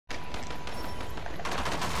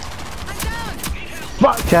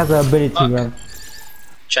fuck! Chaz has ability, man.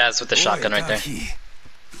 Chaz with the shotgun right there.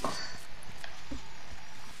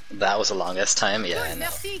 That was the longest time, yeah, I know.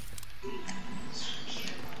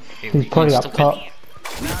 He's probably up top.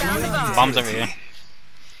 Bombs over here.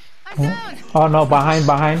 Oh no, behind.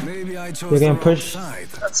 You're getting pushed.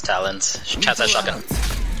 That's talent. Chaz has shotgun.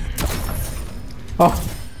 Oh,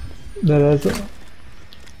 there is it.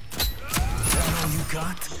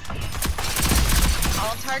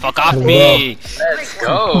 Fuck off me! Let's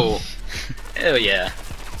go! Hell yeah.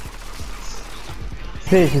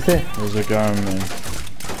 She's there. There's a gun, man.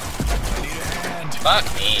 Fuck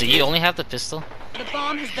me. Do you only have the pistol? The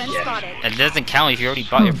bomb has been spotted. It doesn't count if you already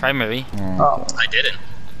bought your primary. Oh. I didn't.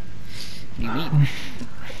 You mean?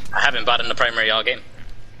 I haven't bought in the primary all game.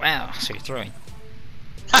 Wow, so you're throwing.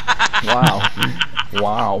 Wow.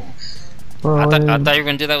 Wow. I thought you were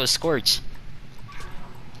gonna do that with Scorch.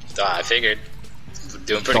 I figured.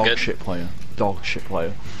 Doing pretty Dog good. shit player. Dog shit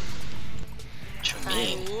player. What you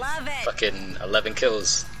mean? Love it. Fucking 11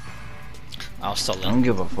 kills. I'll still I don't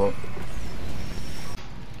give a fuck.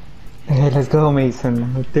 Hey, let's go,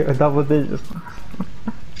 Mason. Double digits.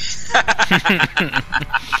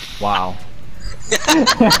 Wow.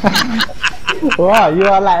 Wow, you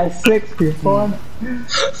are like 64.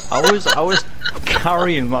 I was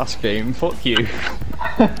carrying last game. Fuck you.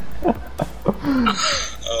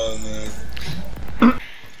 Oh man.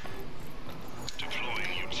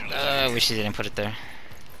 I wish you didn't put it there.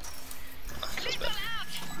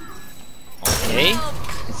 Okay.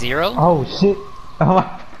 0. Oh shit.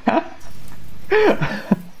 Oh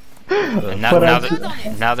And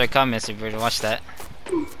now they're coming, so you better watch that.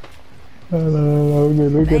 no,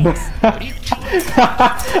 look at that.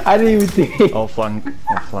 I didn't even think. I'll flank.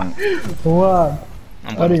 Wow.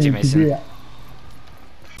 I'm I going with didn't you, even do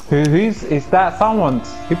Mason. that. Is that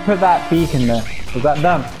someone's? Who put that beacon there? Was that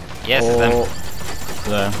them? Yes, it's them.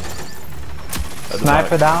 There.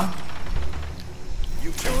 Sniper down.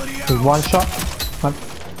 With one shot. One.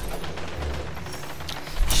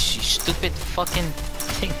 You stupid fucking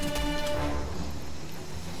thing.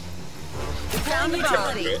 Found the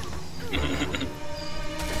bomb.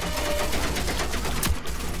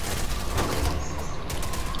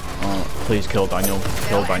 Oh, please kill Daniel.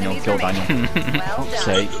 Kill Daniel. Kill Daniel. Well Fuck's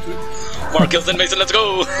done. sake. More kills than Mason, let's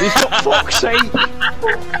go! He's got fuck's sake.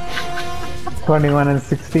 21 and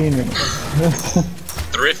 16.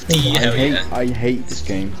 Thrifty, hell yeah. I hate this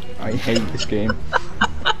game. I hate this game.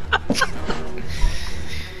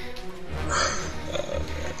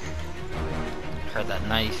 Heard that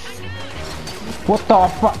knife. What the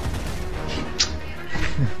fuck?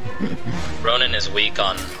 Ronan is weak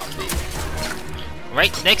on the...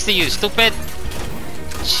 Right next to you, stupid!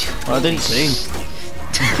 I didn't see.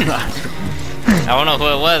 I don't know who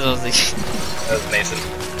it was. I was like, That was Mason.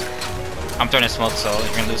 I'm throwing smoke, so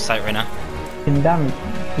you're gonna lose sight right now. In damage.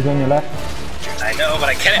 He's on your left. I know, but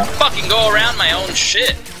I can't fucking go around my own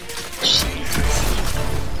shit.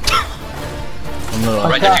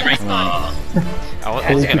 Right, right.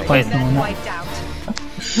 I was gonna win. Then wiped out.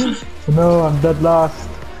 No, I'm dead last.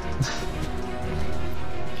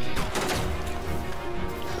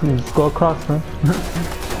 Please go across, man.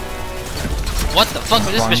 What the fuck?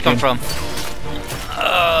 Where did this bitch come from?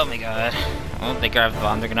 Oh my god. Oh, they grabbed the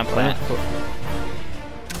bomb. They're gonna plant it.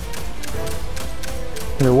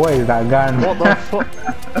 Hey, what is that gun? What the fuck?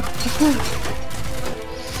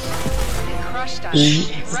 Crushed us.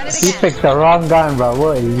 He Run it he again. picked the wrong gun, bro.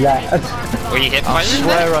 What is that? Were you hit I firing?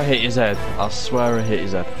 swear I hit his head. I swear I hit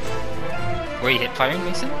his head. Were you hit firing,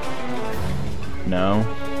 Mason? No.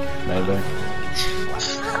 Maybe.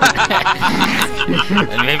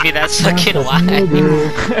 And maybe that's fucking why.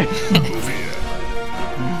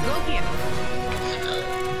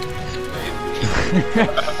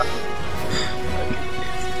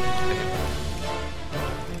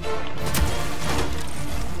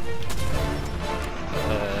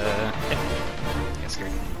 That's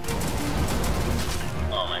good.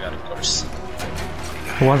 Oh my god, of course.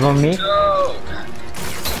 One's on me. No!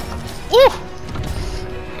 Woo!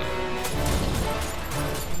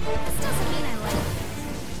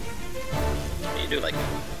 You do like...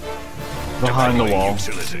 Behind the wall.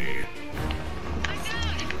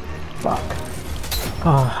 Fuck.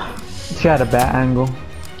 Oh, she had a bad angle.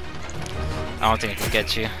 I don't think I can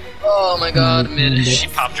get you. Oh my god, mid. She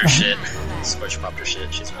popped her shit. Scorch popped her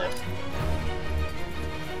shit, she's mid.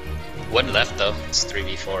 One left though, it's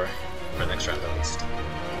 3v4 for the next round at least.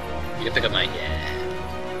 You can pick up my... yeah.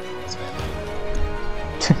 That's bad.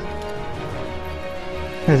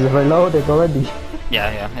 It's reloaded already.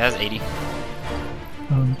 Yeah, yeah, it has 80.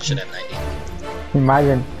 Should have 90.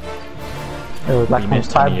 Imagine. It was like You on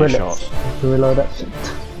missed 5 10 of your bullets. shots. To reload that shit.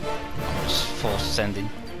 Just full sending.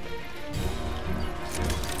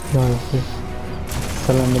 No, it's just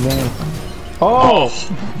still in the game. Oh!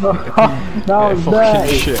 That Get was fucking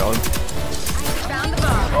dirty. shit on. Found the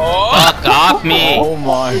bomb. Fuck off me! Oh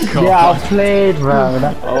my god. Yeah, I played, bro.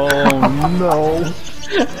 Oh no.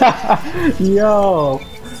 Yo!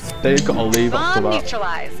 They've got to leave after Bomb that.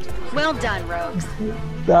 neutralized. Well done, rogues.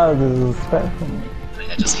 That was disrespectful. I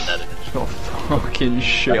just nutted it. Got fucking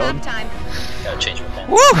shit on. Nap time. Gotta change my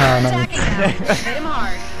pants. No, no. Attacking now. Hit him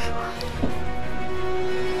hard.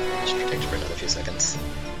 Should be kicked for another few seconds.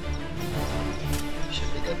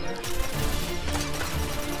 Should be good now.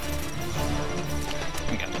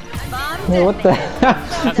 Bomb Yeah, what the?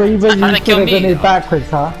 detonated. So you How'd they basically kill threw the me? grenade backwards,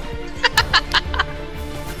 huh?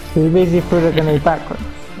 So you basically threw the grenade backwards.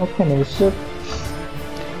 Okay, no shit.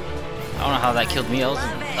 I don't know how that killed me. I was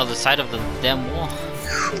on the other side of the damn wall.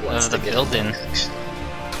 Wants Of the to get building. Lethal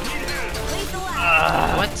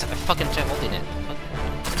out. What? I fucking tried holding it. Fuck.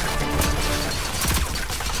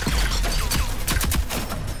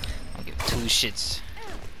 I'll give 2 shits.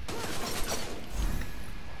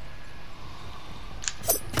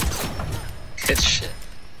 Good shit.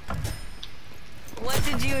 What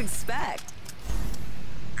did you expect?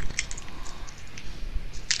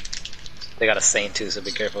 They got a Saint too, so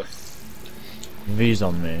be careful. V's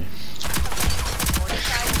on me. 45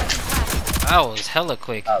 seconds left. That was hella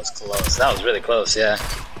quick. That was close. That was really close, yeah.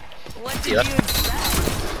 What did Yep. you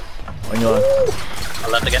expect? On your left. I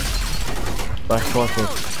left again. Back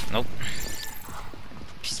left. Nope.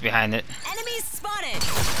 She's behind it. Enemies spotted.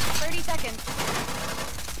 30 seconds.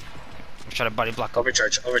 I'm trying to body block.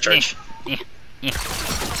 Overcharge, overcharge. You're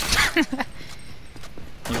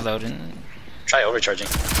loading. Try overcharging.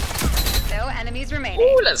 No enemies remaining.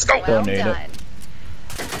 Ooh, let's go. Well Don't need it. done.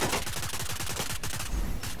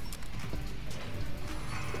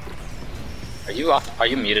 Are you off? Are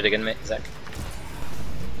you muted again, mate, Zach?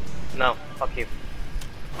 No, fuck you.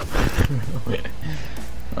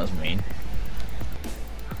 That's mean.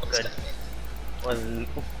 What was Good. that?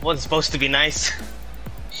 Wasn't supposed to be nice.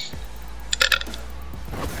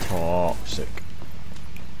 Toxic.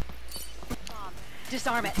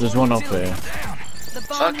 Disarm it. There's one up there. The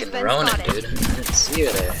bomb has Fucking been Ronin, spotted. dude. I didn't see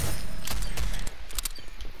you there.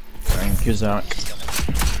 Thank you, Zach.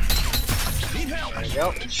 There you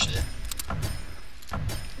go. Good shit.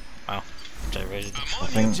 Wow. Gyrated. I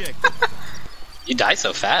think You die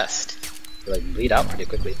so fast. You like bleed out pretty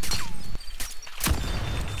quickly.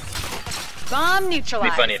 Bomb It'd be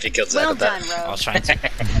neutralized. funny if you killed Zach Well with done, that. I rogue. was trying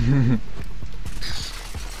to.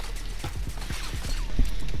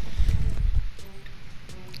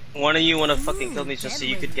 One of you wanna fucking kill me just so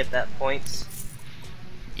you could get that points?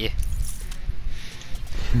 Yeah.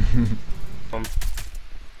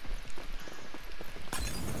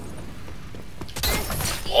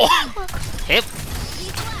 Oh! Hip!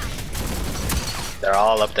 They're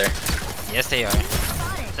all up there. Yes, they are.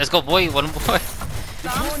 Let's go, boy. One boy.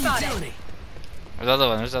 Bomb spotted. Where's the other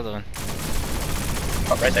one? Where's the other one?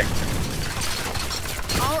 Oh, right there.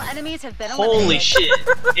 All enemies have been eliminated. Holy shit!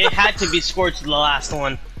 It had to be Scorched the last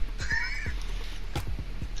one.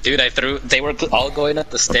 Dude, they were all going up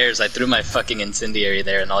the stairs. I threw my fucking incendiary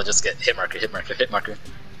there and I'll just get hit marker, hit marker, hit marker.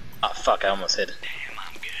 Oh fuck, I almost hit.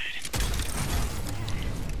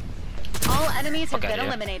 All enemies have Fuck been outta here.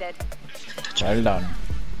 eliminated. well done.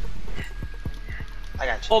 I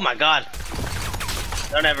got you. Oh my god.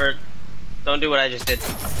 Don't do what I just did.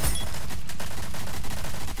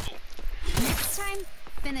 Next time,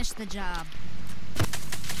 finish the job.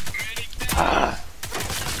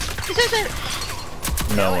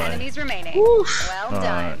 No No way. enemies remaining. Well Alright.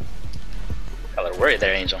 done. Color worry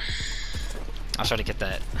there, Angel. I'll try to get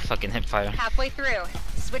that fucking hip fire. Halfway through.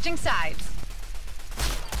 Switching sides.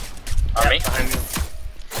 On me? Behind me.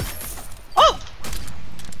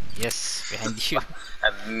 Yes, behind you. A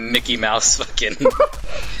Mickey Mouse fucking.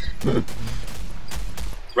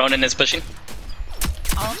 Ronan is pushing.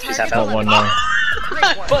 All She's targets half out. Got one eliminated. now.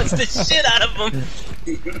 Great work. Bugs the shit out of him.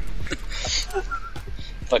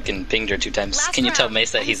 Fucking pinged her 2 times. Last Can you tell round.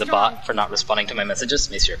 Mace that he's a bot for not responding to my messages?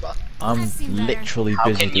 Mace, you're a bot. I'm I've seen better. literally How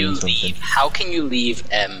busy can you doing something. leave? How can you leave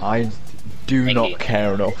I do Thank not you.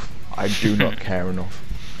 care enough. I do not care enough.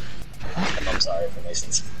 I'm sorry for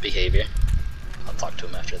Mason's behavior. I'll talk to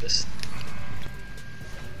him after this.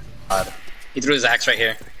 He threw his axe right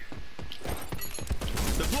here.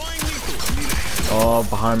 Oh,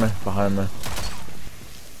 behind me, behind me.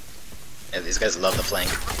 Yeah, these guys love the flank.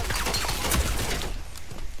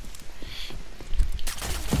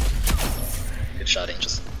 Good shot,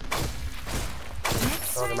 Angels.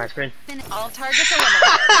 Next Look at my time, screen. finish. All targets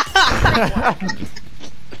eliminated.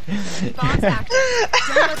 Bomb's active.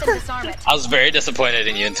 Don't let them disarm it. I was very disappointed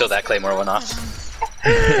in you until that claymore went off.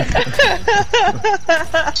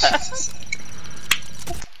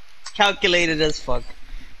 Calculated as fuck.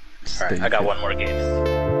 Alright, I got one more game.